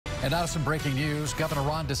And now some breaking news. Governor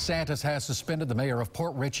Ron DeSantis has suspended the mayor of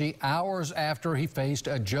Port Richey hours after he faced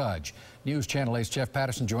a judge. News Channel 8's Jeff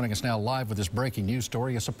Patterson joining us now live with this breaking news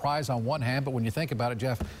story. A surprise on one hand, but when you think about it,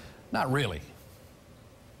 Jeff, not really.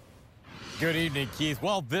 Good evening, Keith.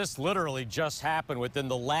 Well, this literally just happened within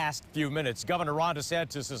the last few minutes. Governor Ron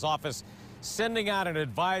DeSantis' office sending out an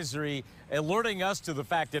advisory alerting us to the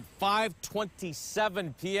fact that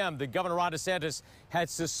 5:27 p.m. that Governor Ron DeSantis had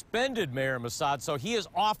suspended Mayor Mossad, so he is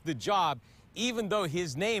off the job, even though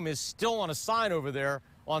his name is still on a sign over there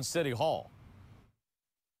on City Hall.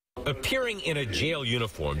 Appearing in a jail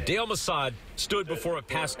uniform, Dale Mossad stood before a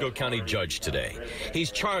Pasco County judge today.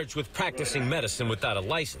 He's charged with practicing medicine without a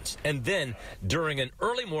license, and then, during an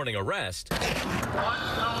early morning arrest,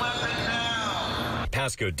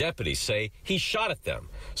 Pasco deputies say he shot at them.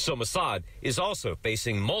 So Mossad is also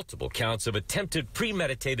facing multiple counts of attempted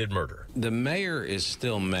premeditated murder. The mayor is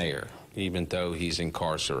still mayor, even though he's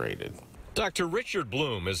incarcerated. Dr. Richard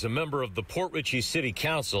Bloom is a member of the Port Richey City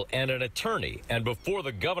Council and an attorney, and before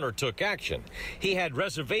the governor took action, he had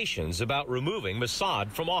reservations about removing Mossad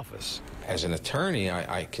from office. As an attorney,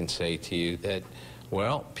 I can say to you that,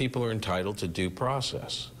 well, people are entitled to due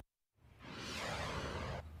process.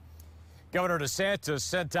 Governor DeSantis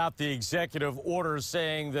sent out the executive order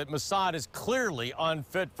saying that Mossad is clearly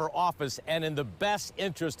unfit for office, and in the best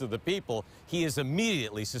interest of the people, he is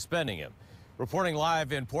immediately suspending him. Reporting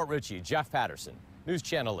live in Port Richey, Jeff Patterson, News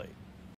Channel 8.